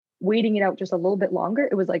waiting it out just a little bit longer,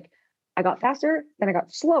 it was like I got faster, then I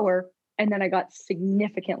got slower, and then I got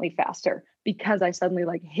significantly faster because I suddenly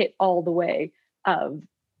like hit all the way of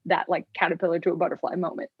that like caterpillar to a butterfly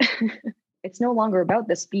moment. It's no longer about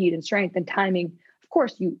the speed and strength and timing. Of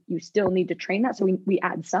course, you still need to train that. So we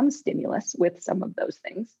add some stimulus with some of those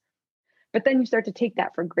things. But then you start to take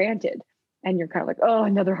that for granted and you're kind of like, oh,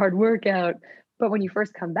 another hard workout. But when you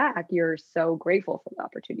first come back, you're so grateful for the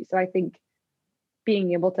opportunity. So I think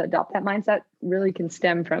being able to adopt that mindset really can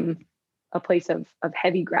stem from a place of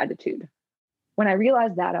heavy gratitude. When I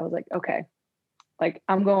realized that, I was like, okay, like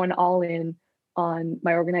I'm going all in on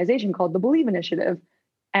my organization called the Believe Initiative.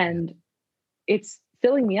 And it's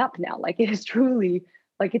filling me up now. Like it is truly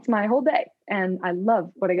like it's my whole day. And I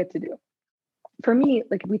love what I get to do. For me,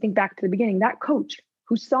 like if we think back to the beginning, that coach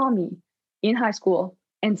who saw me in high school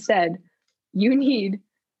and said, you need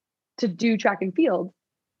to do track and field,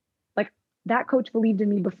 like that coach believed in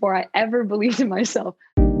me before I ever believed in myself.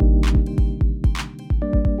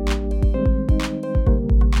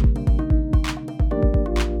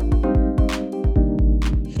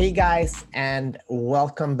 Hey guys, and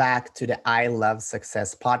welcome back to the I Love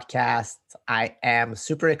Success podcast. I am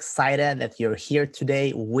super excited that you're here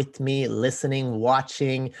today with me, listening,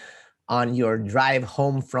 watching on your drive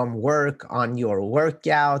home from work, on your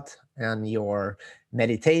workout, and your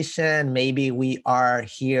meditation. Maybe we are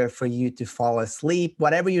here for you to fall asleep.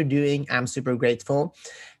 Whatever you're doing, I'm super grateful.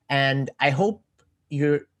 And I hope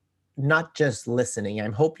you're not just listening. I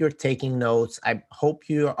hope you're taking notes. I hope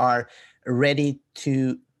you are ready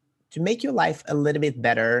to make your life a little bit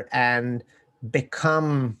better and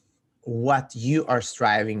become what you are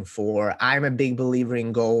striving for. I'm a big believer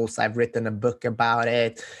in goals. I've written a book about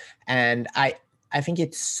it. And I think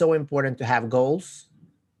it's so important to have goals,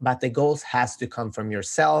 but the goals has to come from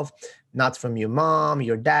yourself, not from your mom,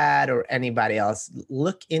 your dad, or anybody else.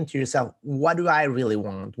 Look into yourself. What do I really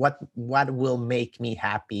want? What will make me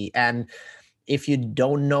happy? And if you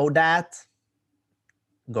don't know that,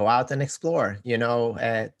 go out and explore,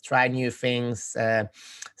 try new things,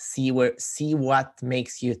 see what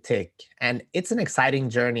makes you tick. And it's an exciting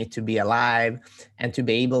journey to be alive and to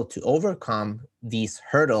be able to overcome these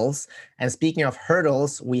hurdles. And speaking of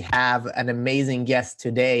hurdles, we have an amazing guest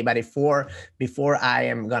today. But before I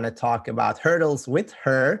am going to talk about hurdles with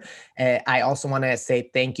her, I also want to say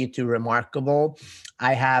thank you to Remarkable.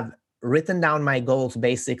 I have written down my goals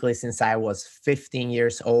basically since I was 15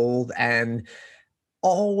 years old, and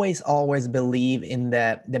always believe in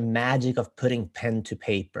the magic of putting pen to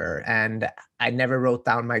paper. And I never wrote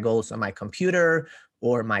down my goals on my computer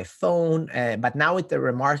or my phone, but now with the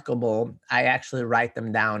Remarkable, I actually write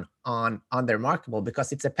them down on the Remarkable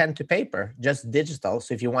because it's a pen to paper, just digital.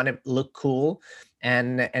 So if you want to look cool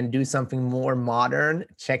and do something more modern,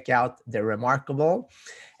 check out the Remarkable.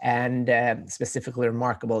 And specifically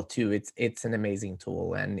Remarkable 2, it's an amazing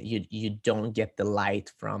tool, and you don't get the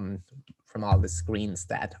light from all the screens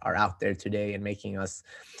that are out there today and making us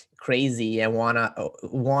crazy and want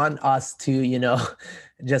us to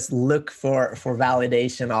just look for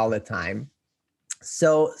validation all the time.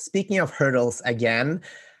 So speaking of hurdles again,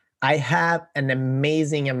 I have an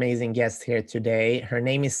amazing guest here today. Her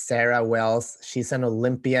name is Sarah Wells. She's an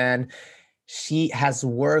Olympian. She has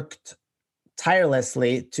worked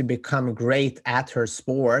tirelessly to become great at her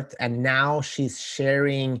sport, and now she's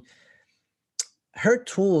sharing her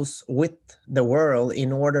tools with the world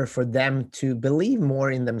in order for them to believe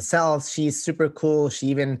more in themselves. She's super cool. She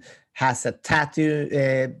even has a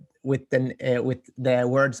tattoo with the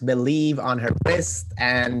words "believe" on her wrist,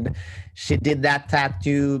 and she did that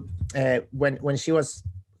tattoo when she was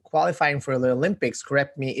qualifying for the Olympics.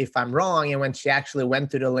 Correct me if I'm wrong. And when she actually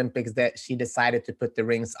went to the Olympics, that she decided to put the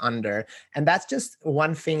rings under. And that's just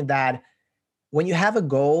one thing that when you have a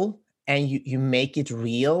goal and you make it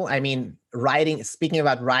real. I mean, speaking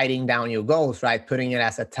about writing down your goals, right? Putting it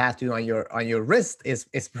as a tattoo on your wrist is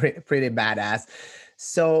pretty badass.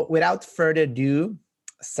 So without further ado,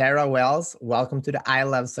 Sarah Wells, welcome to the I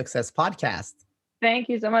Love Success podcast. Thank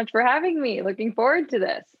you so much for having me. Looking forward to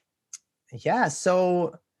this. Yeah.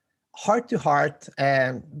 So heart to heart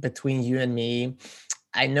between you and me,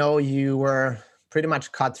 I know you were pretty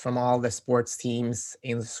much cut from all the sports teams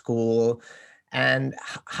in school. And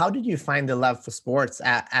how did you find the love for sports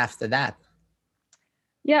after that?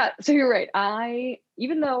 Yeah, so you're right.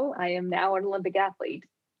 Even though I am now an Olympic athlete,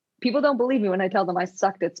 people don't believe me when I tell them I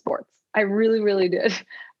sucked at sports. I really did.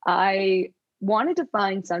 I wanted to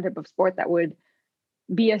find some type of sport that would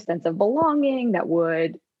be a sense of belonging, that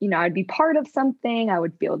would, I'd be part of something. I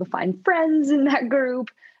would be able to find friends in that group.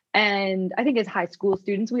 And I think as high school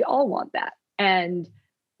students, we all want that. And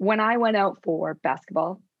when I went out for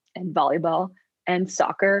basketball, and volleyball and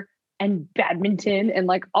soccer and badminton and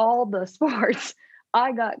like all the sports,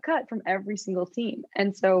 I got cut from every single team.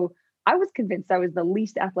 And so I was convinced I was the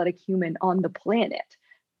least athletic human on the planet.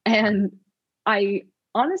 And I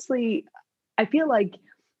honestly, I feel like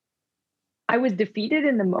I was defeated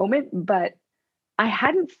in the moment, but I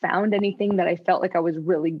hadn't found anything that I felt like I was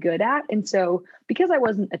really good at. And so because I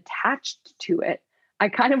wasn't attached to it, I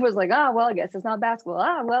kind of was like, oh, well, I guess it's not basketball.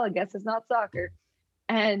 Ah, well, I guess it's not soccer.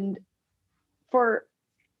 And for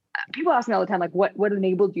people ask me all the time, like, what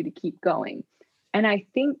enabled you to keep going? And I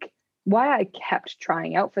think why I kept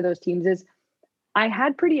trying out for those teams is I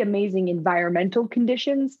had pretty amazing environmental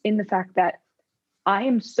conditions in the fact that I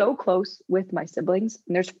am so close with my siblings,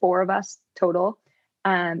 and there's 4 of us total.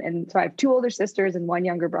 And so I have 2 older sisters and 1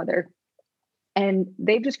 younger brother. And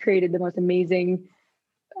they've just created the most amazing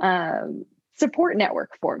support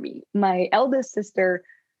network for me. My eldest sister,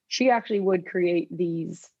 she actually would create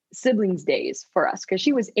these siblings days for us because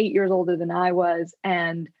she was 8 years older than I was.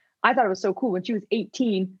 And I thought it was so cool when she was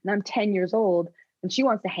 18 and I'm 10 years old and she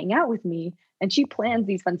wants to hang out with me. And she plans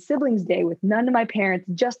these fun siblings day with none of my parents,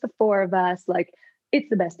 just the 4 of us. Like, it's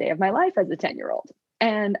the best day of my life as a 10-year-old.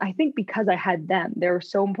 And I think because I had them, they were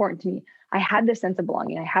so important to me. I had this sense of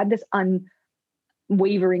belonging. I had this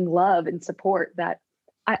unwavering love and support that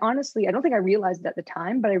I don't think I realized at the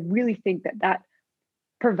time, but I really think that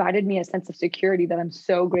provided me a sense of security that I'm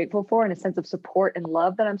so grateful for, and a sense of support and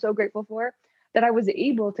love that I'm so grateful for, that I was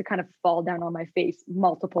able to kind of fall down on my face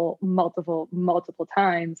multiple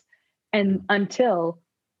times. And until,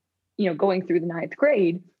 going through the 9th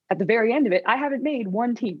grade, at the very end of it, I haven't made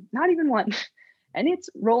one team, not even one. And it's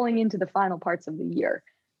rolling into the final parts of the year.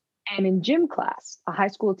 And in gym class, a high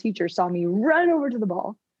school teacher saw me run over to the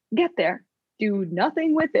ball, get there, do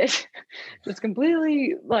nothing with it, just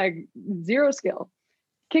completely like zero skill,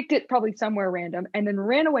 kicked it probably somewhere random, and then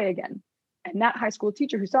ran away again. And that high school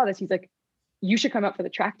teacher who saw this, he's like, you should come up for the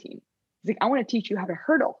track team. He's like, I want to teach you how to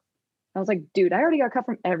hurdle. I was like, dude, I already got cut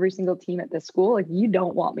from every single team at this school. Like, you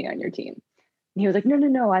don't want me on your team. And he was like,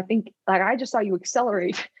 no. I think, like, I just saw you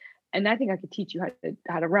accelerate, and I think I could teach you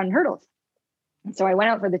how to run hurdles. And so I went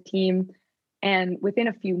out for the team, and within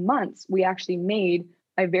a few months, we actually made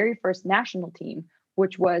my very first national team,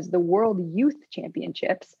 which was the World Youth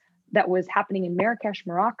Championships that was happening in Marrakesh,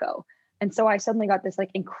 Morocco. And so I suddenly got this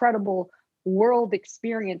like incredible world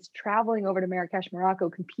experience traveling over to Marrakesh, Morocco,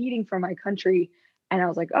 competing for my country. And I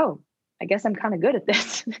was like, oh, I guess I'm kind of good at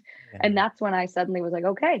this. Yeah. And that's when I suddenly was like,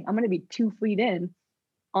 okay, I'm going to be 2 feet in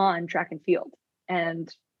on track and field.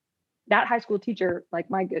 And that high school teacher,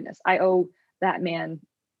 like, my goodness, I owe that man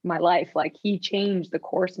my life. Like, he changed the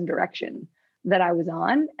course and direction that I was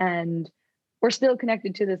on. And we're still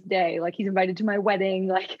connected to this day. Like, he's invited to my wedding.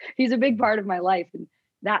 Like, he's a big part of my life. And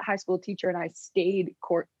that high school teacher and I stayed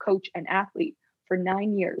coach and athlete for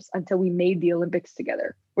 9 years until we made the Olympics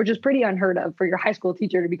together, which is pretty unheard of for your high school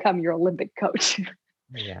teacher to become your Olympic coach.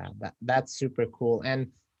 Yeah, that's super cool.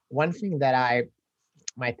 And one thing that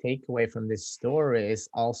my takeaway from this story is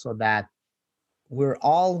also that we're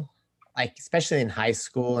all, like, especially in high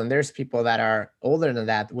school, and there's people that are older than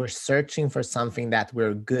that, we're searching for something that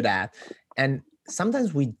we're good at. And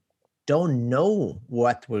sometimes we don't know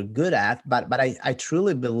what we're good at, but I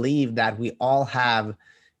truly believe that we all have,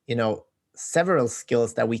 several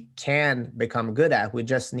skills that we can become good at. We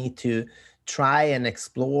just need to try and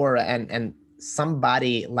explore, and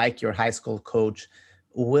somebody like your high school coach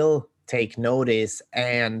will take notice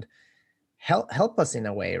and help us in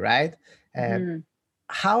a way, right? Mhm.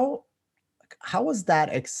 How was that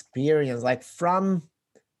experience, like, from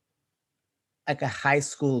like a high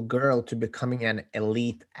school girl to becoming an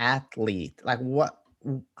elite athlete? Like,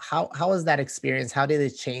 how was that experience? How did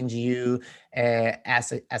it change you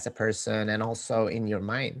as a person, and also in your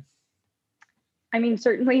mind? I mean,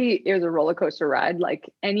 certainly it was a roller coaster ride.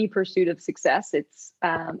 Like any pursuit of success, it's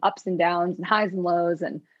ups and downs and highs and lows.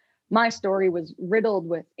 And my story was riddled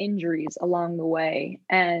with injuries along the way.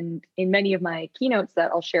 And in many of my keynotes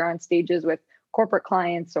that I'll share on stages with corporate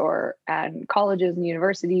clients or at colleges and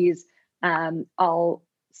universities, I'll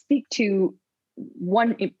speak to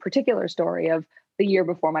one in particular story of the year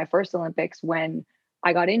before my first Olympics when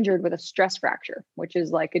I got injured with a stress fracture, which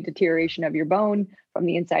is like a deterioration of your bone from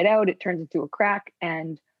the inside out. It turns into a crack,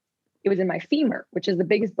 and it was in my femur, which is the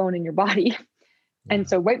biggest bone in your body. And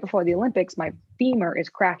so right before the Olympics, my femur is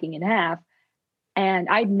cracking in half, and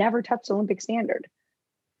I'd never touched Olympic standard.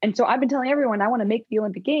 And so I've been telling everyone I want to make the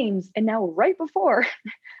Olympic Games. And now right before,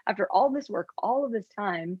 after all this work, all of this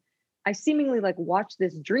time, I seemingly like watch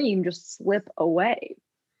this dream just slip away.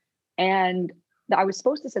 And I was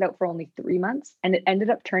supposed to sit out for only 3 months, and it ended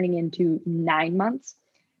up turning into 9 months.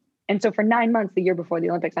 And so for 9 months, the year before the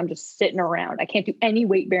Olympics, I'm just sitting around. I can't do any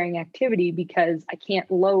weight bearing activity because I can't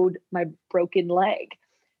load my broken leg.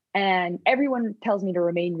 And everyone tells me to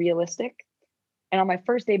remain realistic. And on my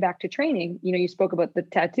first day back to training, you spoke about the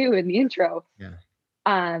tattoo in the intro. Yeah.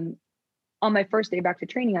 On my first day back to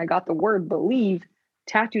training, I got the word believe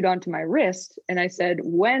tattooed onto my wrist. And I said,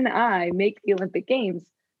 when I make the Olympic Games,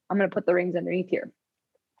 I'm going to put the rings underneath here.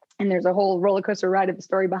 And there's a whole roller coaster ride of the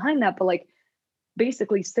story behind that. But like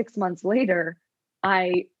basically 6 months later,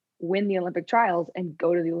 I win the Olympic trials and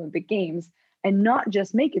go to the Olympic Games and not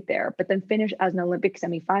just make it there, but then finish as an Olympic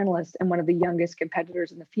semifinalist and one of the youngest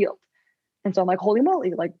competitors in the field. And so I'm like, holy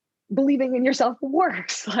moly, like believing in yourself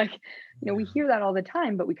works. Like, we hear that all the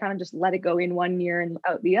time, but we kind of just let it go in one year and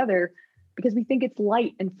out the other because we think it's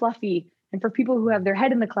light and fluffy and for people who have their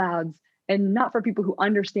head in the clouds and not for people who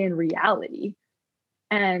understand reality.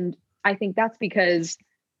 And I think that's because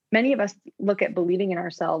many of us look at believing in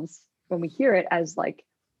ourselves when we hear it as like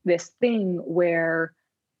this thing where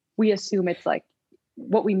we assume it's like,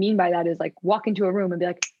 what we mean by that is like walk into a room and be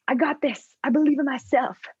like, I got this, I believe in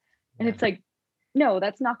myself. And it's like, no,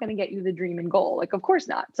 that's not going to get you the dream and goal. Like, of course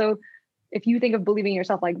not. So if you think of believing in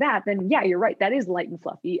yourself like that, then yeah, you're right. That is light and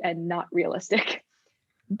fluffy and not realistic.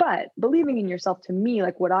 But believing in yourself, to me,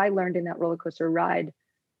 like what I learned in that roller coaster ride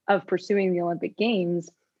of pursuing the Olympic Games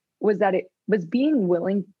was that it was being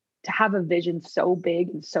willing to have a vision so big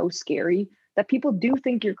and so scary that people do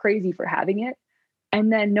think you're crazy for having it.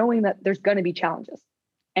 And then knowing that there's going to be challenges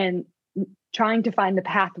and trying to find the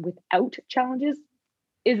path without challenges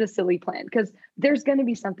is a silly plan because there's going to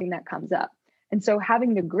be something that comes up. And so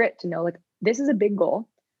having the grit to know, like, this is a big goal.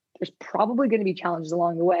 There's probably going to be challenges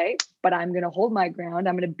along the way, but I'm going to hold my ground.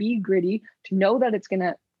 I'm going to be gritty to know that it's going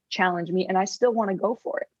to challenge me and I still want to go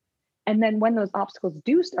for it. And then when those obstacles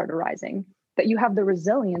do start arising, that you have the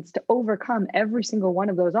resilience to overcome every single one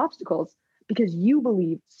of those obstacles because you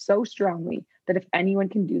believe so strongly that if anyone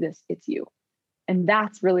can do this, it's you. And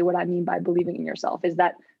that's really what I mean by believing in yourself, is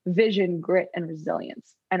that vision, grit, and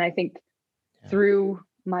resilience. And I think through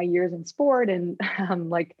my years in sport and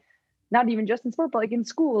like not even just in sport, but like in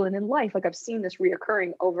school and in life, like I've seen this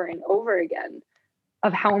reoccurring over and over again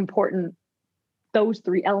of how important those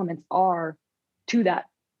three elements are to that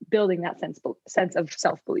building that sense of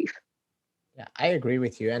self-belief. Yeah, I agree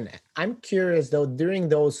with you. And I'm curious though, during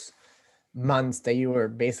those months that you were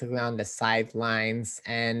basically on the sidelines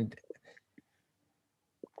and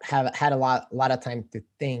have had a lot of time to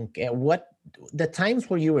think, what the times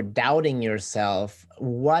where you were doubting yourself,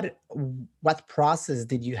 what process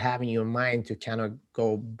did you have in your mind to kind of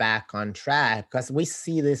go back on track? Because we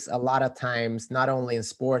see this a lot of times, not only in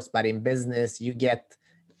sports but in business. You get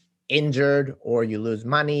injured or you lose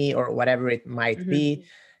money or whatever it might be,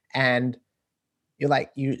 and you're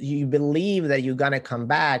like, you believe that you're gonna come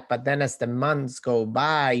back, but then as the months go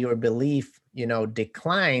by, your belief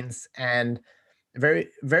declines, and very,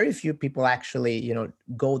 very few people actually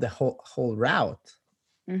go the whole route.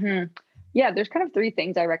 Yeah, there's kind of three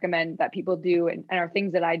things I recommend that people do and are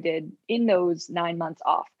things that I did in those 9 months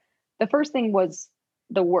off. The first thing was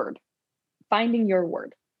the word, finding your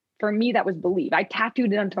word. For me, that was believe. I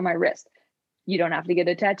tattooed it onto my wrist. You don't have to get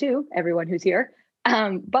a tattoo, everyone who's here.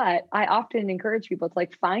 But I often encourage people to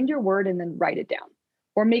like find your word and then write it down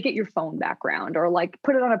or make it your phone background or like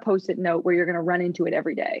put it on a Post-it note where you're going to run into it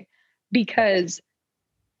every day. Because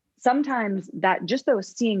sometimes that just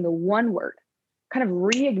those seeing the one word kind of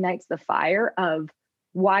reignites the fire of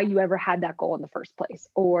why you ever had that goal in the first place,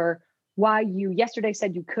 or why you yesterday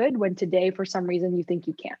said you could when today for some reason you think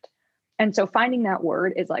you can't. And so finding that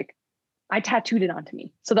word is like, I tattooed it onto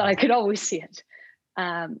me so that I could always see it.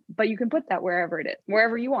 But you can put that wherever it is,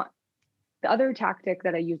 wherever you want. The other tactic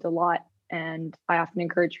that I used a lot and I often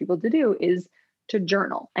encourage people to do is to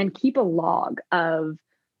journal and keep a log of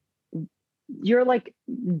your like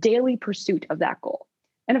daily pursuit of that goal.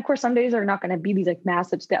 And of course, some days are not going to be these like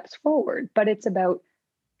massive steps forward, but it's about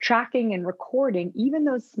tracking and recording even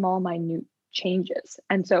those small, minute changes.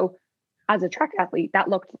 And so as a track athlete, that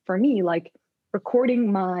looked for me like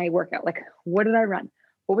recording my workout. Like, what did I run?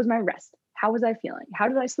 What was my rest? How was I feeling? How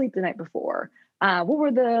did I sleep the night before? What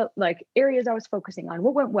were the like areas I was focusing on?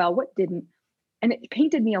 What went well? What didn't? And it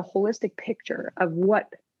painted me a holistic picture of what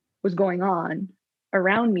was going on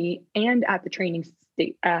around me and at the training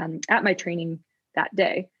state, at my training that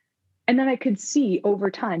day. And then I could see over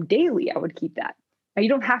time, daily, I would keep that. Now, you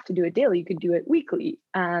don't have to do it daily. You could do it weekly.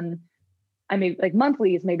 I mean, like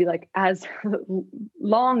monthly is maybe like as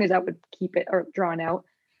long as I would keep it or drawn out,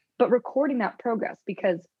 but recording that progress,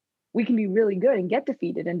 because we can be really good and get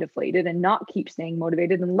defeated and deflated and not keep staying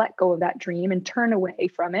motivated and let go of that dream and turn away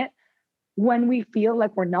from it when we feel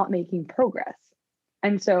like we're not making progress.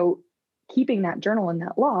 And so keeping that journal and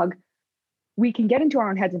that log, we can get into our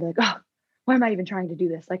own heads and be like, oh, why am I even trying to do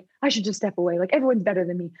this? Like, I should just step away. Like, everyone's better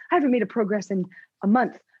than me. I haven't made a progress in a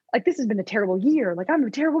month. Like, this has been a terrible year. Like, I'm a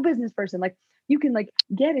terrible business person. Like, you can like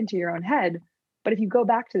get into your own head. But if you go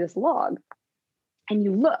back to this log and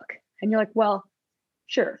you look and you're like, well,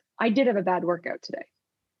 sure, I did have a bad workout today,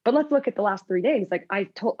 but let's look at the last 3 days. Like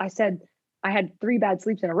I said, I had 3 bad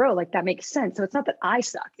sleeps in a row. Like, that makes sense. So it's not that I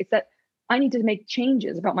suck. It's that I need to make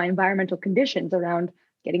changes about my environmental conditions around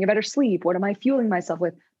getting a better sleep. What am I fueling myself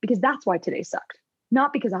with? Because that's why today sucked,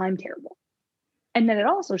 not because I'm terrible. And then it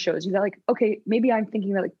also shows you that, like, okay, maybe I'm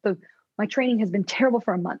thinking that like my training has been terrible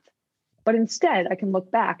for a month, but instead I can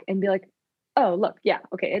look back and be like, oh, look, yeah,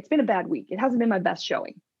 okay, it's been a bad week. It hasn't been my best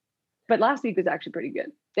showing, but last week was actually pretty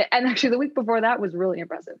good. And actually the week before that was really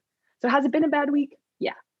impressive. So has it been a bad week?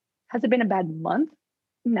 Yeah. Has it been a bad month?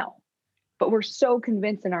 No. But we're so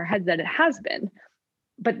convinced in our heads that it has been.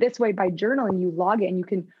 But this way, by journaling, you log it and you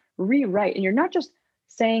can rewrite. And you're not just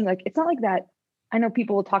saying, like, it's not like that. I know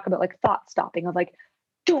people will talk about like thought stopping of like,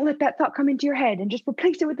 don't let that thought come into your head and just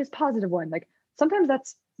replace it with this positive one. Like, sometimes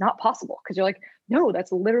that's not possible because you're like, no,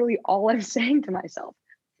 that's literally all I'm saying to myself.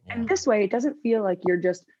 Yeah. And this way, it doesn't feel like you're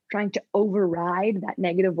just trying to override that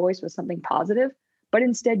negative voice with something positive, but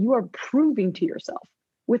instead you are proving to yourself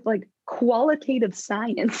with like qualitative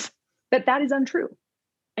science that that is untrue.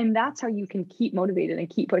 And that's how you can keep motivated and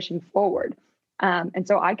keep pushing forward. And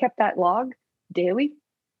so I kept that log daily,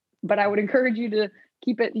 but I would encourage you to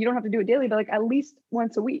keep it. You don't have to do it daily, but like at least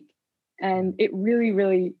once a week. And it really,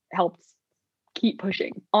 really helps keep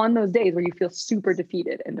pushing on those days where you feel super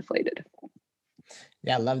defeated and deflated.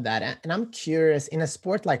 Yeah, I love that. And I'm curious, in a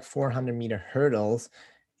sport like 400-meter hurdles,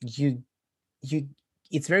 you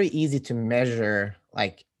it's very easy to measure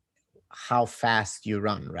like how fast you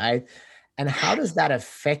run, right? And how does that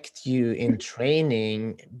affect you in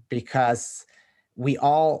training? Because we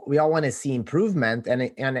all want to see improvement, and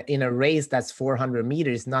in a race that's 400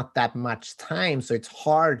 meters, not that much time, so it's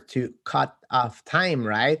hard to cut off time,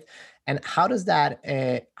 right? And how does that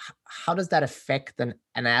affect an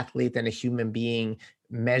athlete and a human being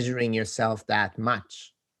measuring yourself that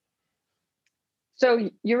much? So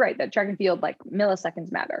you're right that track and field, like,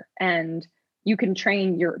 milliseconds matter, and you can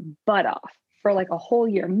train your butt off for like a whole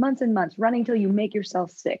year, months and months, running till you make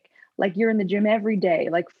yourself sick. Like, you're in the gym every day,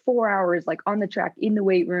 like 4 hours, like on the track, in the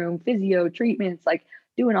weight room, physio treatments, like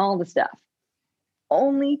doing all the stuff,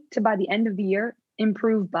 only to by the end of the year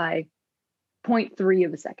improve by 0.3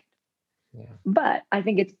 of a second. Yeah. But I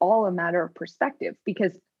think it's all a matter of perspective,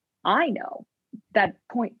 because I know that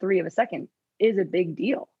 0.3 of a second is a big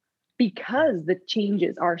deal because the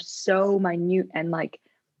changes are so minute, and like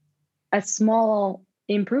a small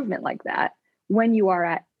improvement like that, when you are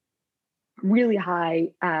at really high,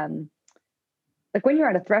 like when you're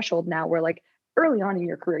at a threshold now where like early on in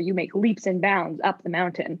your career, you make leaps and bounds up the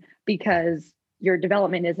mountain because your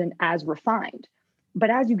development isn't as refined. But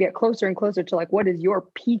as you get closer and closer to like what is your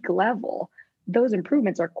peak level, those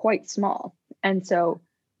improvements are quite small. And so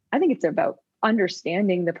I think it's about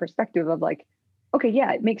understanding the perspective of like, okay,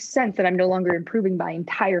 yeah, it makes sense that I'm no longer improving by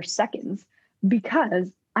entire seconds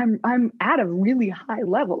because I'm at a really high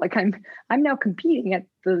level. Like I'm now competing at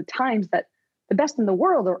the times that the best in the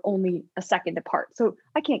world are only a second apart. So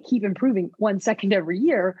I can't keep improving 1 second every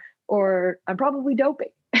year, or I'm probably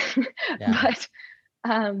doping. Yeah. But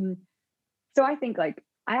so I think like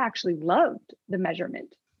I actually loved the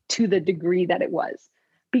measurement to the degree that it was,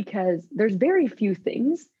 because there's very few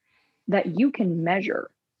things that you can measure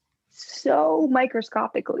so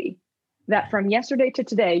microscopically that from yesterday to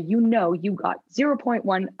today, you know, you got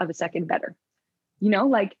 0.1 of a second better. You know,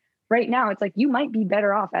 like right now, it's like you might be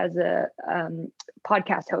better off as a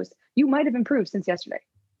podcast host. You might have improved since yesterday,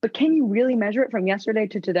 but can you really measure it from yesterday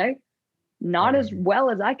to today? Not as well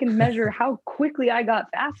as I can measure how quickly I got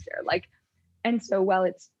faster. Like, and so while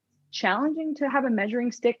it's challenging to have a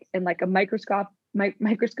measuring stick and like a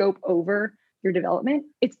microscope over your development,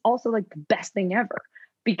 it's also like the best thing ever,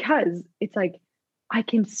 because it's like I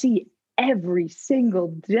can see every single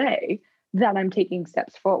day that I'm taking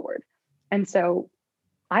steps forward. And so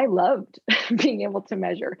I loved being able to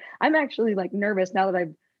measure. I'm actually like nervous now that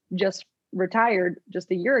I've just retired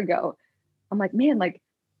just a year ago. I'm like, man, like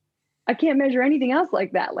I can't measure anything else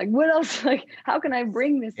like that. Like what else? Like how can I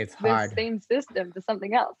bring this same system to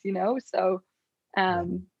something else, you know? So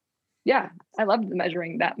yeah, I loved the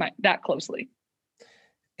measuring that closely.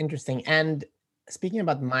 Interesting. And speaking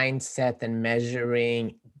about mindset and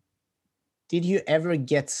measuring, did you ever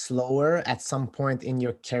get slower at some point in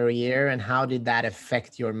your career, and how did that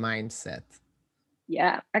affect your mindset?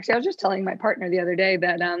 Yeah. Actually, I was just telling my partner the other day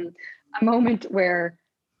that a moment where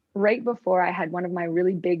right before I had one of my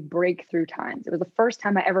really big breakthrough times, it was the first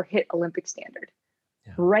time I ever hit Olympic standard.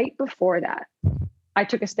 Yeah. Right before that, I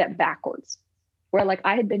took a step backwards where like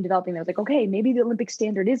I had been developing. I was like, okay, maybe the Olympic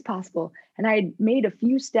standard is possible. And I had made a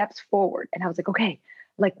few steps forward and I was like, okay,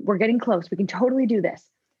 like we're getting close. We can totally do this.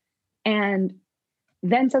 And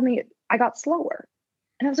then suddenly I got slower.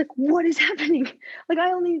 And I was like, what is happening? Like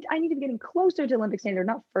I need to be getting closer to Olympic standard,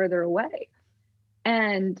 not further away.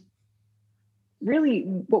 And really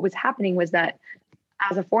what was happening was that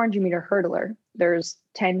as a 400-meter hurdler, there's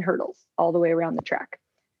 10 hurdles all the way around the track.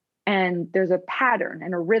 And there's a pattern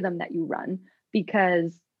and a rhythm that you run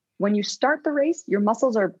because when you start the race, your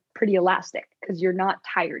muscles are pretty elastic because you're not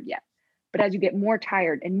tired yet. But as you get more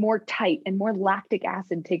tired and more tight and more lactic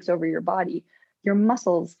acid takes over your body, your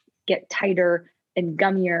muscles get tighter and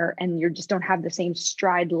gummier and you just don't have the same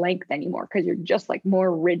stride length anymore because you're just like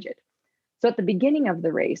more rigid. So at the beginning of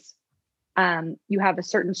the race, you have a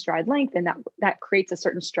certain stride length and that creates a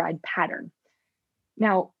certain stride pattern.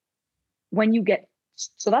 Now, when you get,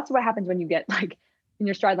 so that's what happens when you get like, when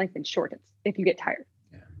your stride length shortens, if you get tired.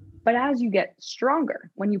 Yeah. But as you get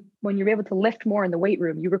stronger, when you're able to lift more in the weight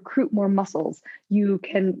room, you recruit more muscles, you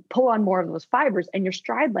can pull on more of those fibers and your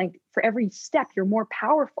stride length for every step, you're more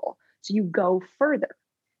powerful. So you go further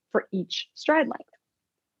for each stride length.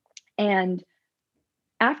 And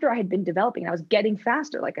after I had been developing, I was getting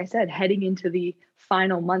faster, like I said, heading into the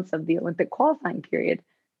final months of the Olympic qualifying period.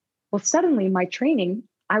 Well, suddenly my training,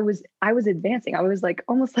 I was advancing. I was like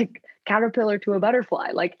almost like caterpillar to a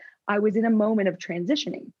butterfly. Like I was in a moment of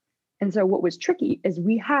transitioning. And so what was tricky is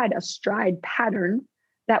we had a stride pattern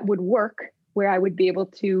that would work where I would be able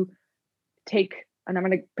to take, and I'm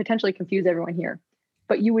going to potentially confuse everyone here,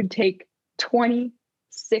 but you would take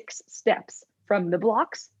 26 steps from the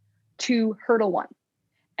blocks to hurdle one.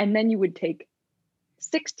 And then you would take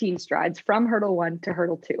 16 strides from hurdle one to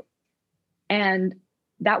hurdle two. And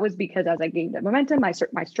that was because as I gained that momentum,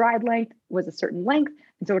 my stride length was a certain length.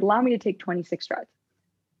 And so it would allow me to take 26 strides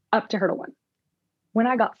up to hurdle one. When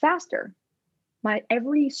I got faster, my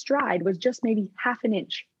every stride was just maybe half an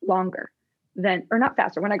inch longer than, or not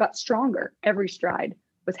faster. When I got stronger, every stride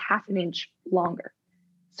was half an inch longer.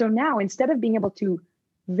 So now instead of being able to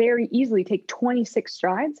very easily take 26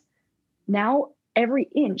 strides, now every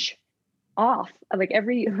inch off, like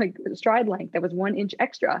every like stride length that was 1 inch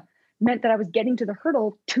extra meant that I was getting to the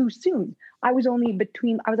hurdle too soon. I was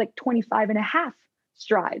like 25 and a half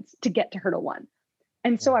strides to get to hurdle one.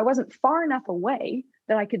 And so I wasn't far enough away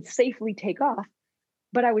that I could safely take off,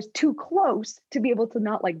 but I was too close to be able to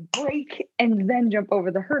not like break and then jump over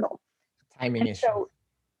the hurdle. Timing issue. So,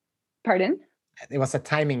 pardon? It was a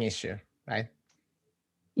timing issue, right?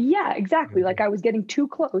 Yeah, exactly. Like I was getting too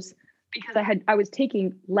close because I was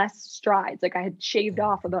taking less strides. Like I had shaved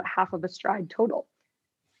off about half of a stride total.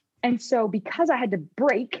 And so because I had to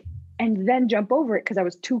break and then jump over it because I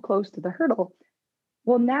was too close to the hurdle,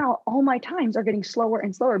 well, now all my times are getting slower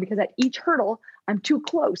and slower because at each hurdle, I'm too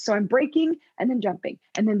close. So I'm breaking and then jumping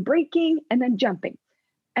and then breaking and then jumping.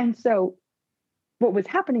 And so what was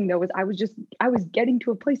happening though was I was getting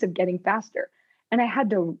to a place of getting faster. And I had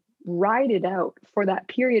to ride it out for that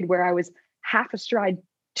period where I was half a stride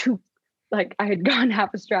too, like I had gone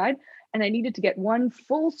half a stride and I needed to get one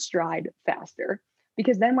full stride faster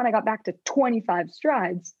because then when I got back to 25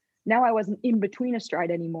 strides, now I wasn't in between a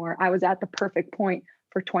stride anymore. I was at the perfect point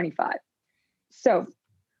for 25. So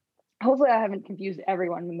hopefully I haven't confused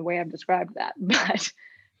everyone in the way I've described that, but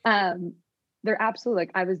they're absolutely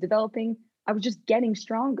like I was just getting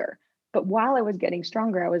stronger. But while I was getting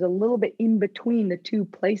stronger, I was a little bit in between the two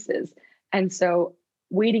places. And so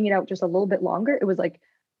waiting it out just a little bit longer, it was like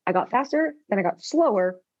I got faster, then I got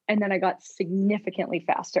slower, and then I got significantly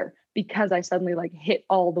faster because I suddenly like hit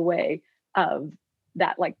all the way of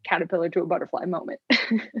that like caterpillar to a butterfly moment.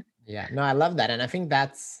 Yeah, no, I love that. And I think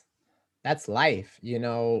that's life.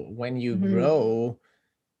 When you Mm-hmm. grow,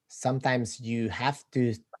 sometimes you have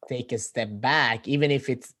to take a step back, even if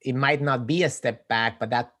it might not be a step back, but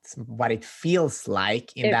that's what it feels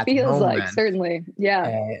like in It that feels like, moment. certainly.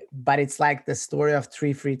 Yeah. But it's like the story of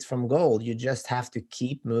three fruits from gold. You just have to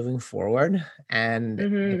keep moving forward. And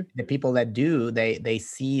Mm-hmm. the people that do, they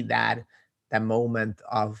see that moment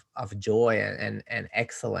of joy and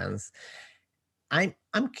excellence. I'm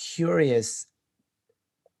curious,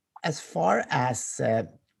 as far as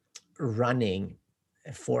running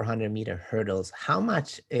 400-meter hurdles, how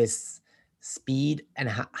much is speed and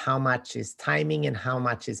how much is timing and how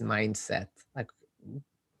much is mindset? Like,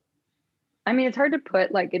 I mean, it's hard to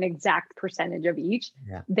put like an exact percentage of each.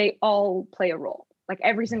 yeah. They all play a role. Like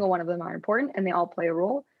every single one of them are important and they all play a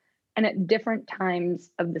role. And at different times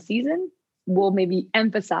of the season, we'll maybe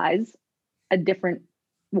emphasize a different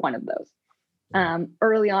one of those.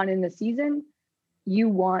 Early on in the season, you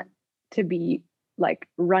want to be like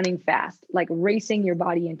running fast, like racing your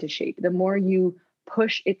body into shape. The more you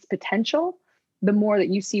push its potential, the more that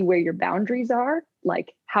you see where your boundaries are,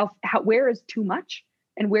 like how where is too much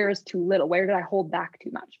and where is too little? Where did I hold back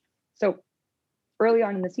too much? So early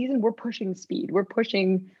on in the season, we're pushing speed. We're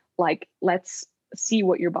pushing like, let's see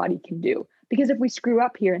what your body can do. Because if we screw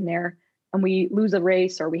up here and there and we lose a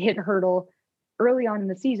race or we hit a hurdle early on in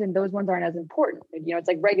the season, those ones aren't as important. You know, it's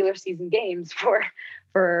like regular season games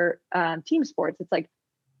for team sports. It's like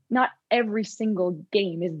not every single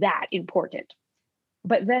game is that important.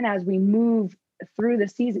 But then as we move through the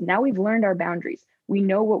season, now we've learned our boundaries. We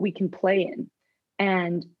know what we can play in.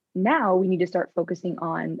 And now we need to start focusing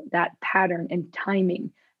on that pattern and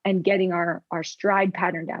timing and getting our stride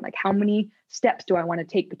pattern down. Like how many steps do I want to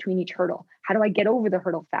take between each hurdle? How do I get over the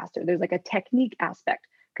hurdle faster? There's like a technique aspect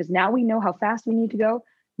because now we know how fast we need to go.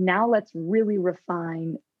 Now let's really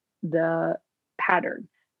refine the pattern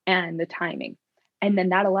and the timing. And then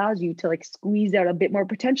that allows you to like squeeze out a bit more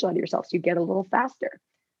potential out of yourself. So you get a little faster.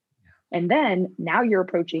 And then now you're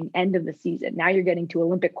approaching end of the season. Now you're getting to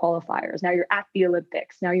Olympic qualifiers. Now you're at the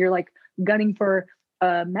Olympics. Now you're like gunning for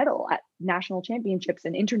a medal at national championships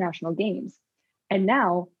and international games. And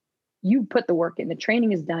now you put the work in. The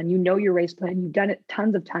training is done. You know your race plan. You've done it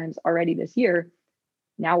tons of times already this year.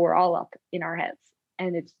 Now we're all up in our heads.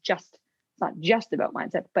 And it's not just about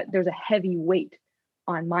mindset, but there's a heavy weight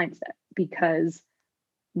on mindset because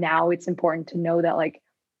now it's important to know that like,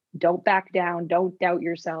 don't back down, don't doubt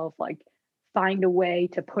yourself, like find a way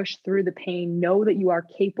to push through the pain, know that you are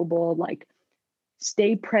capable, like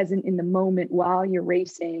stay present in the moment while you're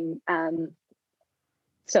racing.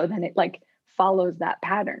 So then it like follows that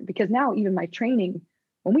pattern because now even my training,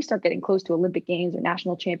 when we start getting close to Olympic games or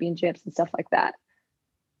national championships and stuff like that,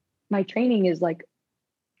 my training is like,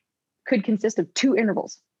 could consist of 2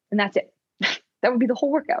 intervals and that's it. That would be the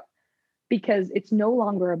whole workout because it's no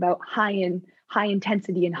longer about high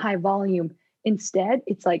intensity and high volume. Instead,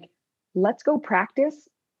 it's like, let's go practice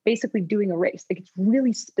basically doing a race. Like it's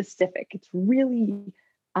really specific. It's really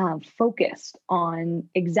focused on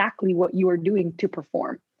exactly what you are doing to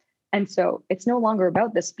perform. And so it's no longer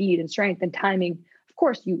about the speed and strength and timing. Of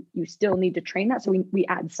course, you still need to train that. So we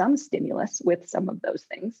add some stimulus with some of those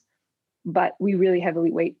things, but we really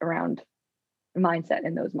heavily weight around mindset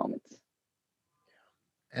in those moments.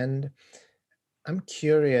 And I'm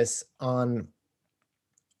curious on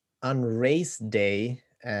race day,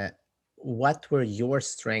 what were your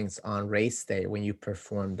strengths on race day when you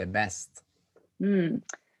performed the best?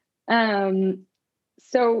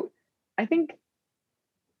 So I think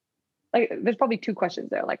like there's probably 2 questions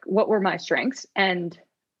there. Like what were my strengths and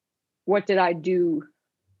what did I do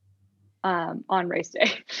on race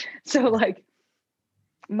day? So like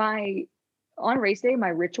on race day, my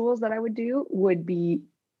rituals that I would do would be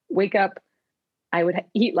wake up, I would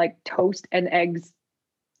eat like toast and eggs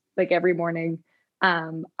like every morning.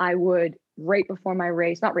 I would right before my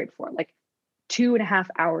race, not right before, like 2.5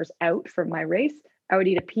 hours out from my race, I would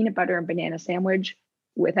eat a peanut butter and banana sandwich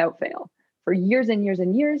without fail for years and years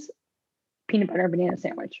and years, peanut butter and banana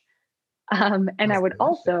sandwich. And I would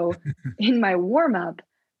also, in my warm up,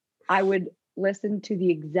 I would listen to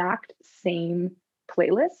the exact same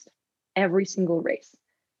playlist every single race.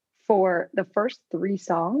 For the first 3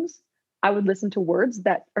 songs, I would listen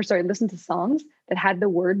to songs that had the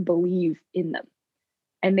word believe in them.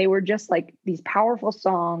 And they were just like these powerful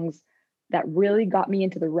songs that really got me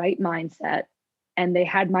into the right mindset. And they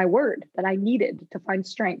had my word that I needed to find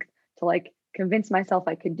strength to like convince myself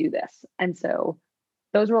I could do this. And so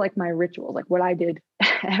those were like my rituals. Like what I did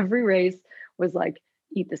every race was like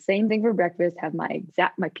eat the same thing for breakfast, have my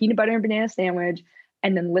peanut butter and banana sandwich,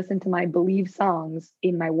 and then listen to my believe songs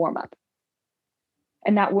in my warm up.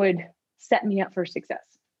 And that would set me up for success.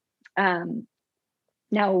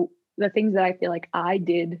 Now, the things that I feel like I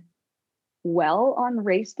did well on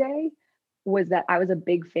race day was that I was a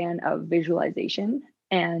big fan of visualization.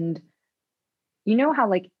 And you know how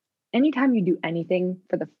like anytime you do anything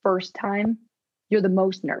for the first time, you're the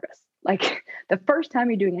most nervous. Like the first time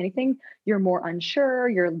you're doing anything, you're more unsure,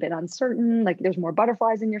 you're a bit uncertain, like there's more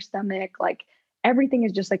butterflies in your stomach, like everything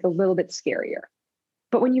is just like a little bit scarier.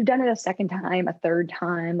 But when you've done it a second time, a third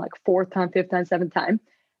time, like 4th time, 5th time, 7th time,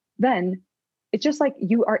 then it's just like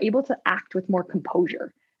you are able to act with more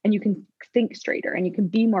composure and you can think straighter and you can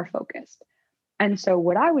be more focused. And so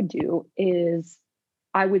what I would do is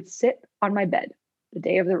I would sit on my bed the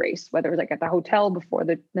day of the race, whether it was like at the hotel before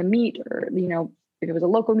the meet or, you know, if it was a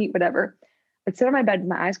local meet, whatever, I'd sit on my bed with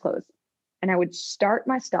my eyes closed and I would start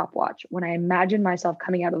my stopwatch when I imagined myself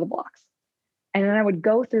coming out of the blocks. And then I would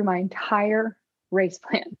go through my entire race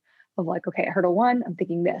plan of like, okay, at hurdle 1, I'm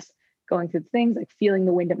thinking this, going through the things like feeling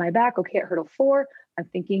the wind at my back. Okay, at hurdle 4, I'm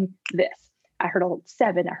thinking this. At hurdle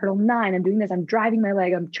 7, at hurdle 9, I'm doing this. I'm driving my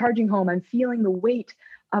leg. I'm charging home. I'm feeling the weight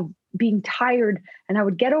of being tired. And I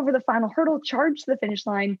would get over the final hurdle, charge to the finish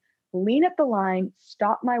line, lean at the line,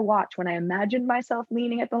 stop my watch when I imagined myself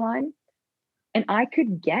leaning at the line. And I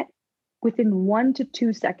could get within 1 to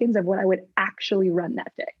 2 seconds of what I would actually run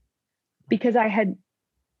that day, because I had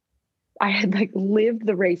like lived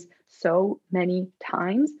the race so many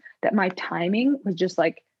times that my timing was just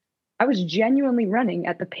like, I was genuinely running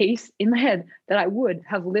at the pace in my head that I would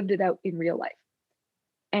have lived it out in real life.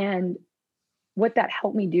 And what that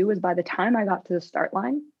helped me do is by the time I got to the start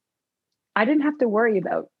line, I didn't have to worry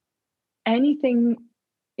about anything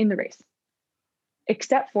in the race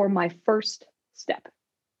except for my first step.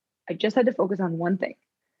 I just had to focus on one thing,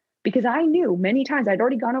 because I knew many times I'd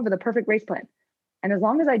already gone over the perfect race plan. And as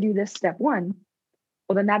long as I do this step 1,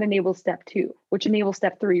 well, then that enables step 2, which enables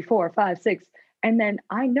step 3, 4, 5, 6. And then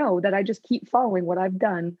I know that I just keep following what I've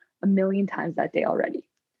done a million times that day already.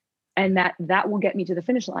 And that will get me to the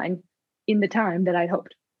finish line in the time that I'd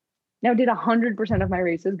hoped. Now, did 100% of my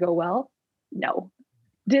races go well? No.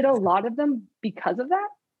 Did a lot of them because of that?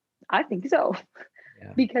 I think so.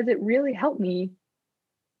 Yeah. Because it really helped me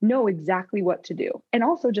know exactly what to do. And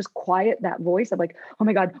also just quiet that voice of like, oh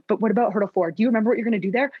my God, but what about hurdle 4? Do you remember what you're going to do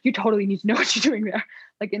there? You totally need to know what you're doing there.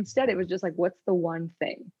 Like, instead, it was just like, what's the one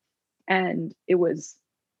thing? And it was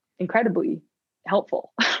incredibly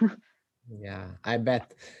helpful. Yeah, I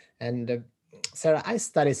bet. And Sarah, I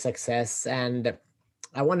study success, and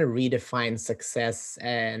I want to redefine success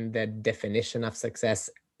and the definition of success.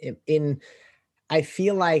 I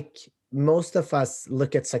feel like most of us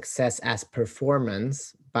look at success as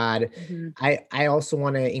performance, but I also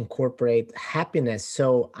want to incorporate happiness.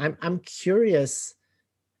 So I'm curious,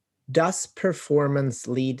 does performance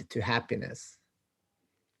lead to happiness?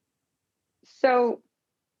 So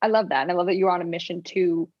I love that. And I love that you're on a mission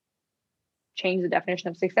to change the definition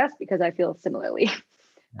of success, because I feel similarly.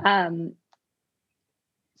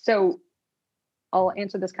 So I'll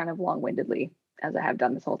answer this kind of long-windedly, as I have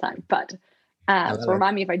done this whole time. But so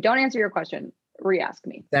remind me if I don't answer your question, re-ask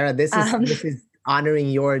me. Sarah, this is honoring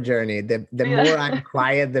your journey. The more I'm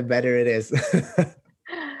quiet, the better it is.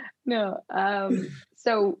 No.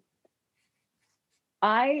 So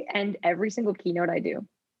I end every single keynote I do,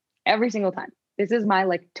 every single time. This is my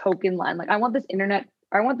like token line. Like, I want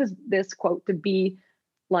this quote to be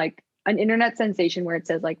like an internet sensation, where it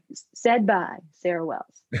says like, said by Sarah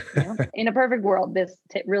Wells. You know? In a perfect world, this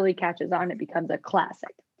really catches on. It becomes a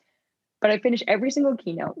classic. But I finish every single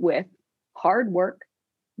keynote with, hard work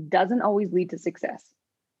doesn't always lead to success,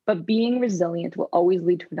 but being resilient will always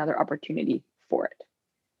lead to another opportunity for it.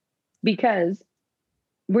 Because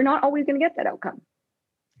we're not always going to get that outcome.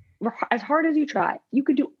 As hard as you try, you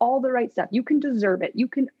can do all the right stuff. You can deserve it. You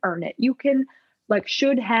can earn it. You can like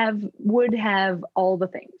should have, would have, all the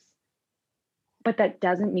things. But that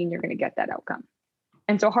doesn't mean you're going to get that outcome.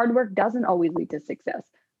 And so hard work doesn't always lead to success,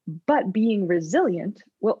 but being resilient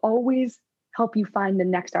will always help you find the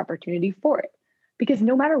next opportunity for it. Because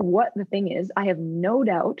no matter what the thing is, I have no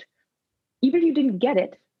doubt, even if you didn't get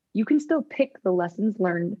it, you can still pick the lessons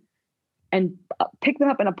learned and pick them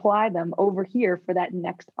up and apply them over here for that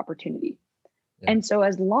next opportunity. Yeah. And so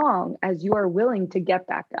as long as you are willing to get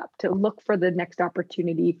back up, to look for the next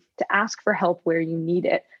opportunity, to ask for help where you need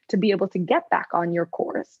it, to be able to get back on your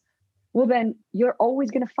course, well, then you're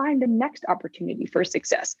always going to find the next opportunity for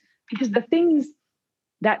success. Because the things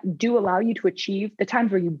that do allow you to achieve, the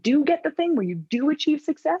times where you do get the thing, where you do achieve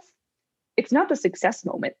success, it's not the success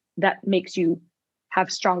moment that makes you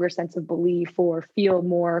have stronger sense of belief or feel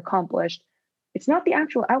more accomplished. It's not the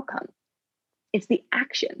actual outcome. It's the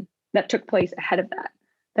action that took place ahead of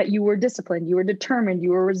that you were disciplined, you were determined,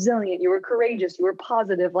 you were resilient, you were courageous, you were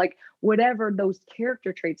positive, like whatever those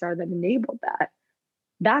character traits are that enabled that,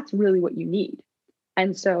 that's really what you need.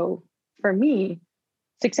 And so for me,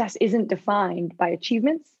 success isn't defined by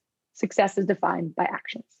achievements. Success is defined by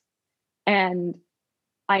actions. And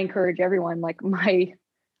I encourage everyone, like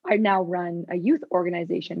I now run a youth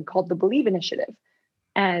organization called the Believe Initiative.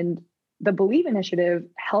 And the Believe Initiative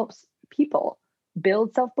helps people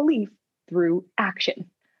build self-belief through action,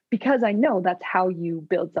 because I know that's how you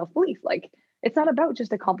build self-belief. Like, it's not about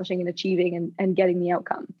just accomplishing and achieving and getting the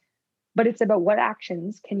outcome, but it's about what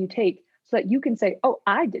actions can you take so that you can say, oh,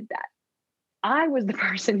 I did that. I was the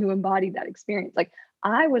person who embodied that experience. Like,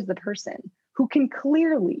 I was the person who can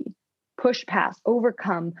clearly push past,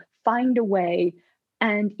 overcome, find a way.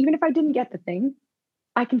 And even if I didn't get the thing,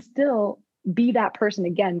 I can still be that person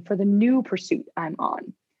again for the new pursuit I'm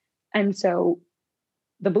on. And so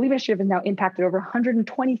the Believe Initiative has now impacted over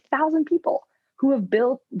 120,000 people who have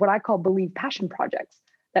built what I call Believe Passion projects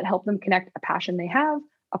that help them connect a passion they have,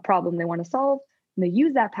 a problem they want to solve, and they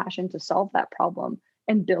use that passion to solve that problem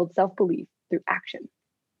and build self-belief through action.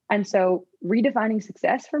 And so redefining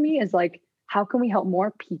success for me is like, how can we help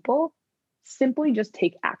more people simply just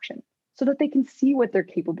take action so that they can see what they're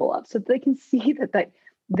capable of, so that they can see that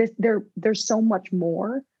there's so much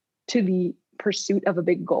more to the pursuit of a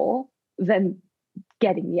big goal than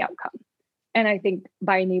getting the outcome. And I think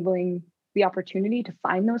by enabling the opportunity to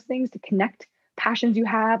find those things, to connect passions you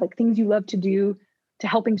have, like things you love to do, to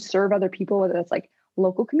helping serve other people, whether that's like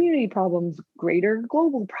local community problems, greater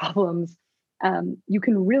global problems, you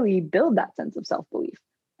can really build that sense of self-belief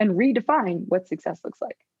and redefine what success looks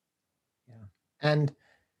like. Yeah. And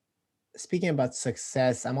speaking about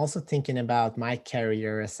success, I'm also thinking about my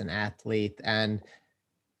career as an athlete. And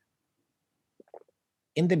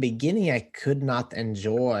in the beginning, I could not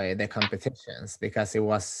enjoy the competitions because it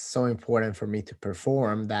was so important for me to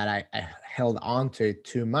perform that I held on to it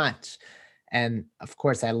too much. And of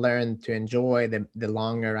course, I learned to enjoy the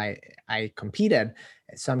longer I competed.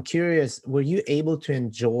 So I'm curious, were you able to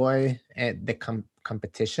enjoy the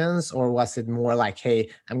competitions, or was it more like, hey,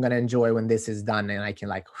 I'm going to enjoy when this is done and I can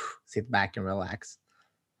like sit back and relax?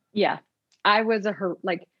 Yeah, I was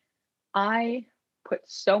I put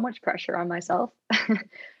so much pressure on myself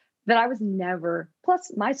that I was never,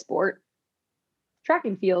 plus my sport, track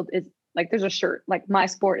and field is like, there's a shirt, like my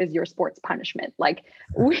sport is your sport's punishment. Like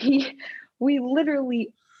we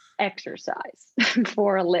literally exercise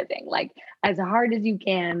for a living, like as hard as you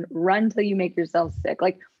can, run till you make yourself sick.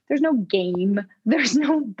 Like there's no game, there's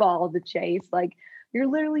no ball to chase. Like you're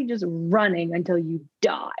literally just running until you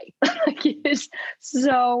die. Like it is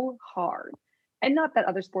so hard. And not that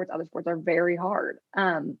other sports are very hard.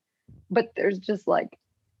 But there's just like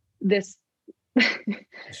this You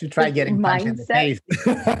should try getting punched in the mindset.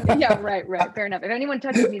 face. Yeah, right. Fair enough. If anyone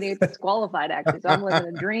touches me, they get disqualified actually. So I'm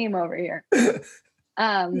living a dream over here.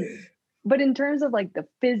 But in terms of like the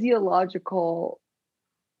physiological,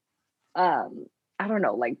 I don't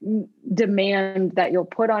know, like demand that you'll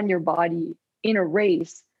put on your body in a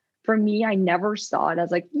race, for me, I never saw it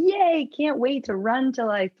as like, yay, can't wait to run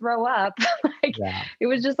till I throw up. Like Yeah. it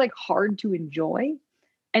was just like hard to enjoy.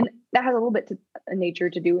 And that has a little bit to nature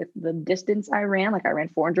to do with the distance I ran. Like I ran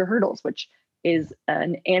 400 hurdles, which is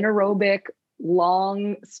an anaerobic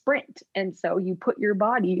long sprint. And so you put your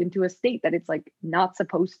body into a state that it's like not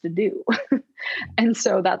supposed to do. And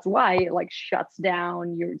so that's why it like shuts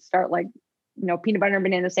down. You start like, peanut butter and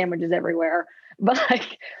banana sandwiches everywhere. But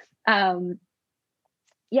like,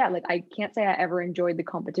 yeah, like I can't say I ever enjoyed the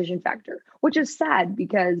competition factor, which is sad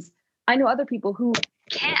because I know other people who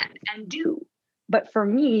can and do. But for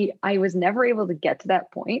me, I was never able to get to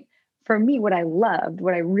that point. For me, what I loved,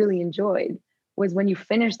 what I really enjoyed was when you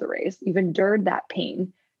finish the race, you've endured that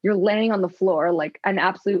pain, you're laying on the floor like an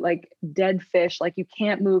absolute like dead fish, like you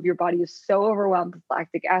can't move, your body is so overwhelmed with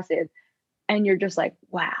lactic acid. And you're just like,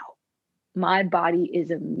 wow, my body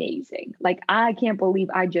is amazing. Like, I can't believe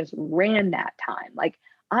I just ran that time. Like,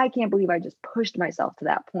 I can't believe I just pushed myself to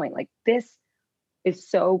that point. Like, this is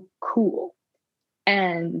so cool.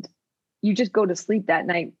 And you just go to sleep that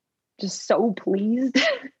night just so pleased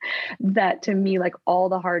that to me, like all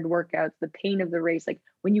the hard workouts, the pain of the race, like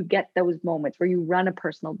when you get those moments where you run a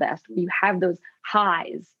personal best, where you have those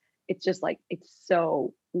highs, it's just like, it's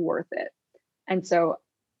so worth it. And so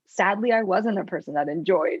sadly, I wasn't a person that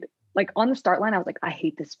enjoyed, like on the start line, I was like, I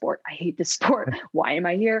hate this sport. I hate this sport. Why am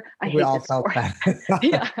I here? I hate this sport.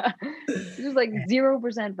 Yeah. It's just like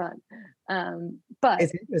 0% fun. But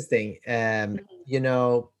it's interesting.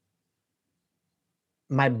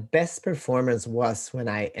 My best performance was when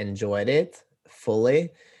I enjoyed it fully.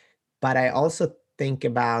 But I also think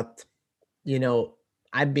about, you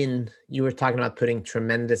were talking about putting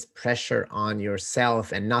tremendous pressure on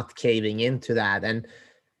yourself and not caving into that. And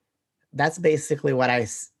that's basically what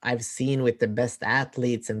I've seen with the best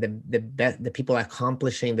athletes and the people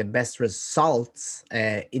accomplishing the best results.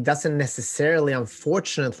 It doesn't necessarily,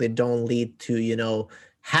 unfortunately, don't lead to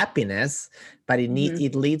happiness, but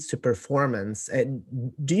it leads to performance.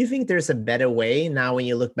 Do you think there's a better way now when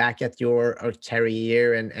you look back at your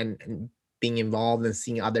career and being involved and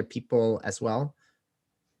seeing other people as well?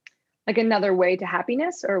 Like another way to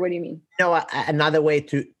happiness, or what do you mean? No, another way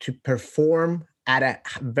to perform at a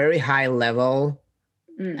very high level,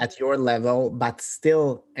 at your level, but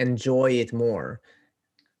still enjoy it more.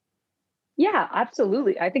 Yeah,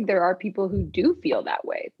 absolutely. I think there are people who do feel that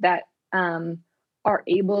way, that are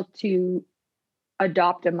able to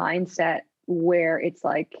adopt a mindset where it's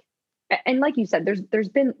like, and like you said, there's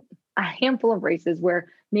been a handful of races where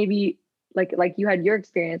maybe like you had your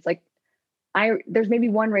experience, like there's maybe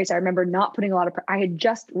one race I remember not putting a lot of, I had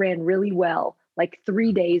just ran really well like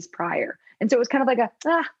 3 days prior. And so it was kind of like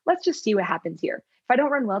let's just see what happens here. If I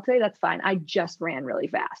don't run well today, that's fine. I just ran really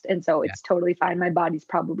fast. And so Yeah. it's totally fine. My body's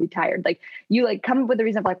probably tired. Like you like come up with a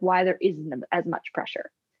reason of like why there isn't as much pressure.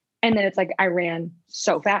 And then it's like, I ran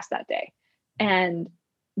so fast that day. And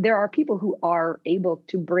there are people who are able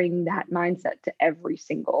to bring that mindset to every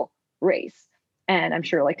single race. And I'm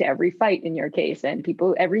sure like to every fight in your case, and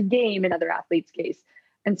people, every game in other athletes' case.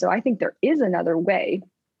 And so I think there is another way.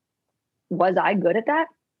 Was I good at that?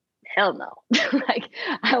 Hell no. Like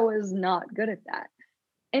I was not good at that.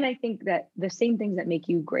 And I think that the same things that make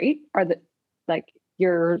you great are the, like,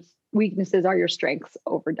 your weaknesses are your strengths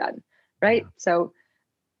overdone. Right. Yeah. So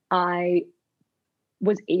I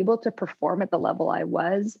was able to perform at the level I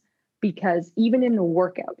was because even in a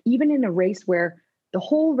workout, even in a race where the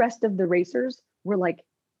whole rest of the racers were like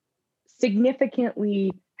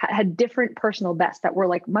significantly had different personal bests that were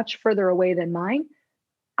like much further away than mine,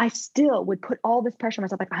 I still would put all this pressure on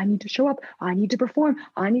myself. Like, I need to show up. I need to perform.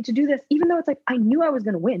 I need to do this. Even though it's like, I knew I was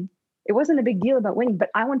going to win. It wasn't a big deal about winning, but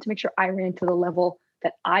I wanted to make sure I ran to the level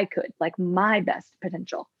that I could, like my best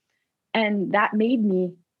potential. And that made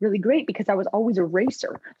me really great because I was always a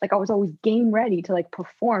racer. Like I was always game ready to like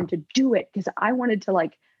perform, to do it. Because I wanted to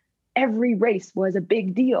like, every race was a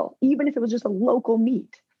big deal, even if it was just a local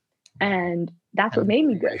meet. And that's what made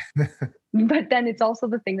me good. But then it's also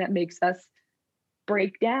the thing that makes us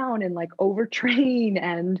break down and like overtrain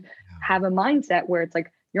and have a mindset where it's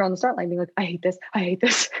like you're on the start line being like, I hate this, I hate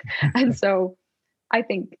this. And so I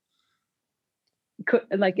think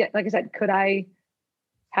like I said, could I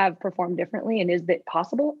have performed differently? And is it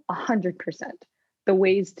possible? 100%. The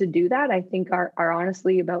ways to do that, I think, are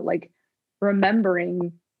honestly about like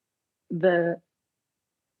remembering the,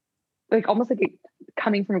 like almost like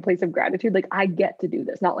coming from a place of gratitude. Like I get to do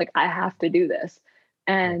this, not like I have to do this.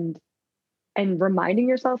 And reminding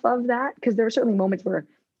yourself of that, because there are certainly moments where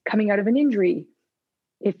coming out of an injury,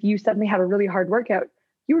 if you suddenly had a really hard workout,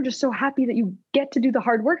 you were just so happy that you get to do the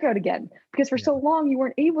hard workout again, because for so long you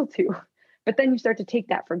weren't able to. But then you start to take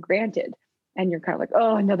that for granted and you're kind of like,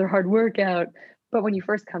 oh, another hard workout. But when you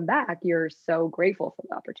first come back, you're so grateful for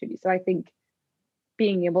the opportunity. So I think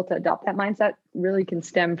being able to adopt that mindset really can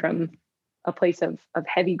stem from a place of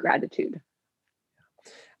heavy gratitude.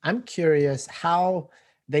 I'm curious how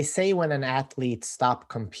they say when an athlete stop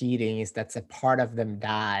competing is that's a part of them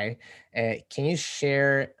die. Can you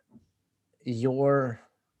share your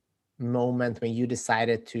moment when you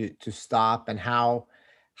decided to stop, and how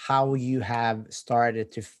you have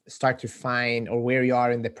started to start to find, or where you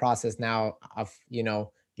are in the process now of your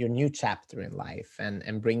new chapter in life,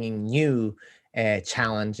 and bringing new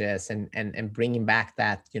challenges, and bringing back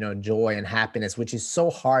that joy and happiness, which is so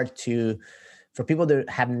hard to, for people that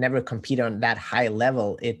have never competed on that high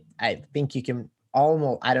level. I think you can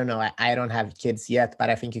almost, I don't know, I don't have kids yet, but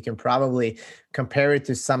I think you can probably compare it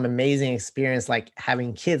to some amazing experience, like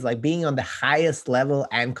having kids, like being on the highest level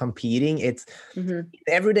and competing. It's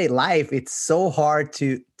everyday life. It's so hard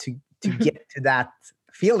to get to that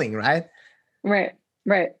feeling, right? Right.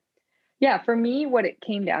 Yeah. For me, what it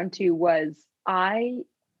came down to was I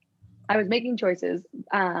was making choices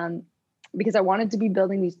because I wanted to be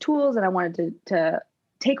building these tools, and I wanted to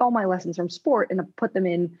take all my lessons from sport and put them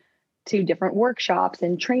in to different workshops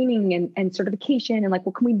and training and certification, and like,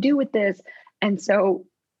 what can we do with this? And so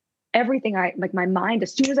everything, I like, my mind,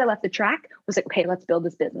 as soon as I left the track, was like, okay, let's build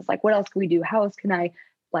this business. Like, what else can we do? How else can I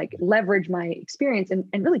like leverage my experience and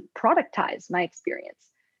really productize my experience?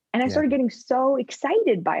 And I Yeah. started getting so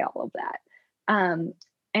excited by all of that.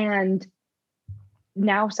 And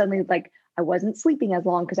now suddenly, like, I wasn't sleeping as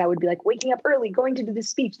long because I would be like waking up early, going to do this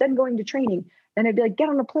speech, then going to training. Then I'd be like, get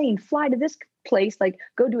on a plane, fly to this place, like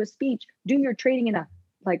go do a speech, do your training in a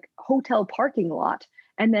like hotel parking lot,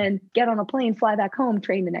 and then get on a plane, fly back home,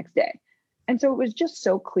 train the next day. And so it was just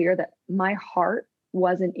so clear that my heart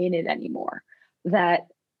wasn't in it anymore, that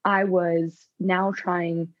I was now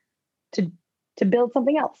trying to build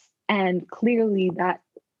something else. And clearly that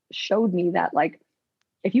showed me that, like,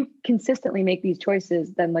 if you consistently make these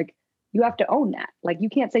choices, then like you have to own that. Like you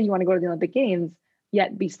can't say you want to go to the Olympic Games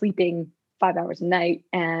yet be sleeping 5 hours a night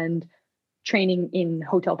and training in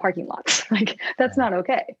hotel parking lots. Like that's not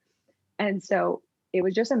okay. And so it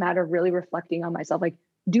was just a matter of really reflecting on myself. Like,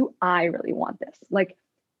 do I really want this? Like,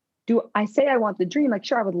 do I say I want the dream? Like,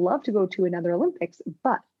 sure, I would love to go to another Olympics,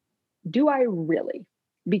 but do I really?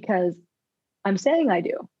 Because I'm saying I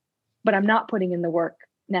do, but I'm not putting in the work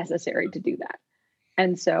necessary to do that.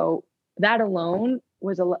 And so that alone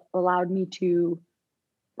was allowed me to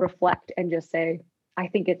reflect and just say, I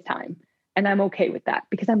think it's time. And I'm okay with that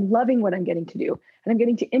because I'm loving what I'm getting to do. And I'm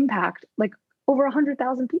getting to impact like over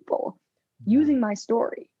 100,000 people using my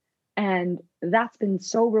story. And that's been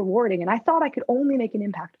so rewarding. And I thought I could only make an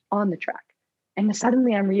impact on the track. And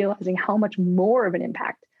suddenly I'm realizing how much more of an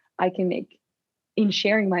impact I can make in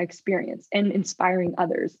sharing my experience and inspiring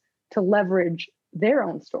others to leverage their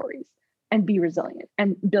own stories and be resilient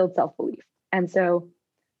and build self-belief. And so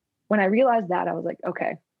when I realized that, I was like,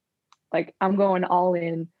 okay, like I'm going all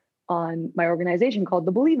in on my organization called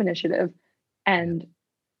the Believe Initiative. And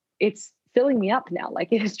it's filling me up now. Like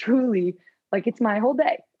it is truly like it's my whole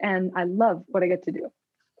day. And I love what I get to do.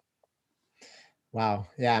 Wow.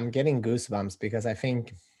 Yeah, I'm getting goosebumps because I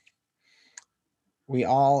think we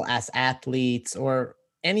all, as athletes or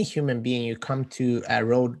any human being, you come to a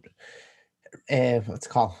road, what's it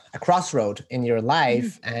called, a crossroad in your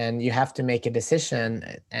life, and you have to make a decision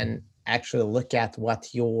and actually look at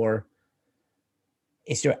what your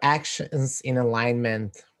actions in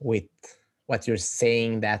alignment with what you're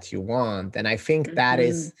saying that you want. And I think that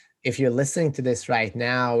is, if you're listening to this right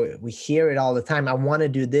now, we hear it all the time. I want to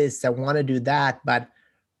do this, I want to do that, but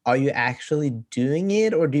are you actually doing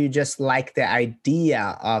it, or do you just like the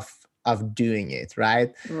idea of doing it,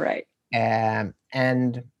 right? Right.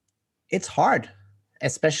 And it's hard,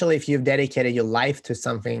 especially if you've dedicated your life to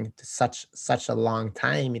something to such a long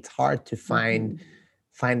time. It's hard to find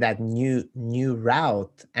that new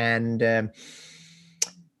route. And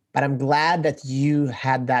but I'm glad that you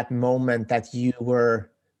had that moment that you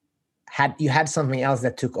had something else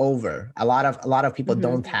that took over. A lot of people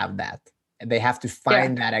don't have that. They have to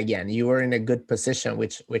find that again. You were in a good position,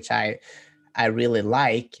 which I really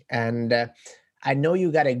like. And I know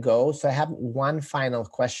you got to go, so I have one final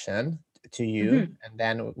question to you, and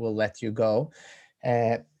then we'll let you go.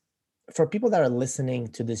 For people that are listening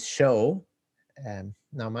to this show,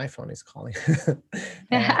 now my phone is calling.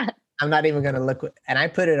 I'm not even going to look, and I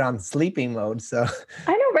put it on sleeping mode. So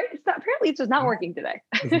I know, right? Apparently it's just not working today.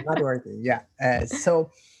 It's not working. Yeah. So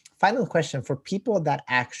final question for people that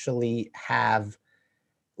actually have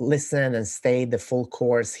listened and stayed the full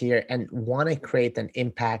course here and want to create an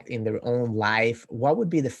impact in their own life, what would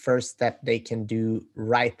be the first step they can do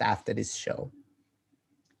right after this show?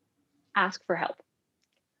 Ask for help.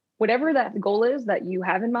 Whatever that goal is that you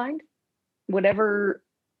have in mind, whatever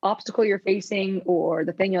obstacle you're facing, or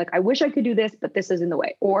the thing you're like, I wish I could do this, but this is in the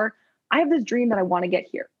way, or I have this dream that I want to get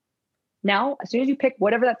here. Now, as soon as you pick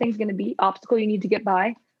whatever that thing's going to be, obstacle you need to get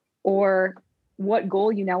by, or what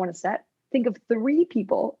goal you now want to set, think of 3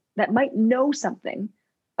 people that might know something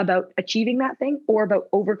about achieving that thing or about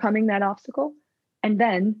overcoming that obstacle, and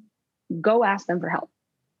then go ask them for help.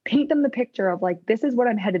 Paint them the picture of like, this is what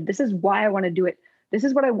I'm headed. This is why I want to do it. This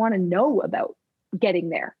is what I want to know about getting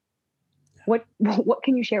there. What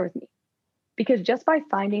can you share with me? Because just by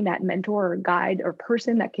finding that mentor or guide or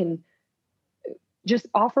person that can just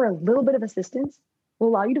offer a little bit of assistance will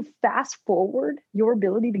allow you to fast forward your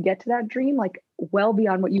ability to get to that dream, like well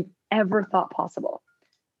beyond what you've ever thought possible.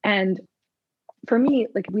 And for me,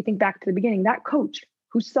 like if we think back to the beginning, that coach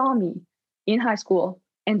who saw me in high school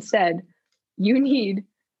and said, you need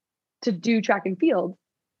to do track and field,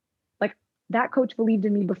 like that coach believed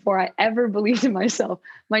in me before I ever believed in myself.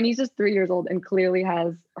 My niece is 3 years old and clearly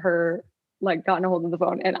has her like gotten a hold of the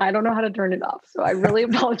phone, and I don't know how to turn it off. So I really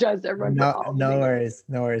apologize to everyone. No worries.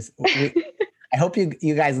 I hope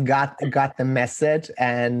you guys got the message.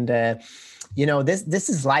 And this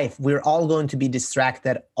is life. We're all going to be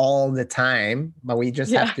distracted all the time, but we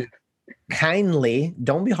just have to kindly,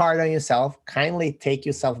 don't be hard on yourself, kindly take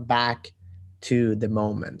yourself back to the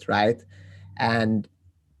moment, right? And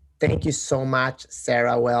thank you so much,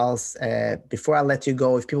 Sarah Wells. Before I let you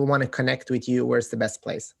go, if people want to connect with you, where's the best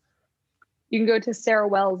place? You can go to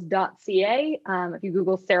sarahwells.ca. If you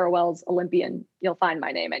Google Sarah Wells Olympian, you'll find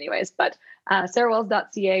my name anyways, but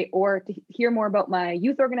sarahwells.ca, or to hear more about my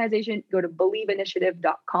youth organization, go to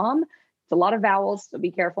believeinitiative.com. It's a lot of vowels, so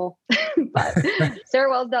be careful, but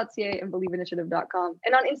sarahwells.ca and believeinitiative.com.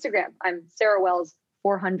 And on Instagram, I'm Sarah Wells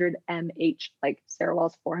 400mh, like Sarah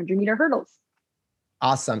Wells 400-meter hurdles.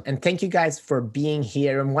 Awesome. And thank you guys for being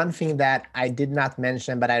here. And one thing that I did not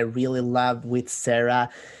mention, but I really love with Sarah,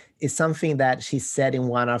 is something that she said in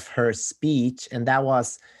one of her speech, and that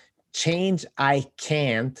was change I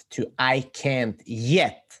can't to I can't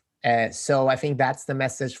yet. So I think that's the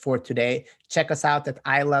message for today. Check us out at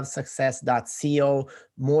ilovesuccess.co.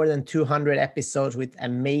 More than 200 episodes with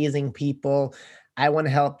amazing people. I want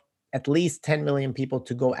to help at least 10 million people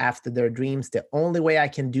to go after their dreams. The only way I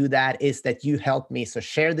can do that is that you help me. So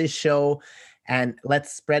share this show and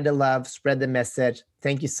let's spread the love, spread the message.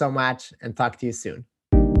 Thank you so much and talk to you soon.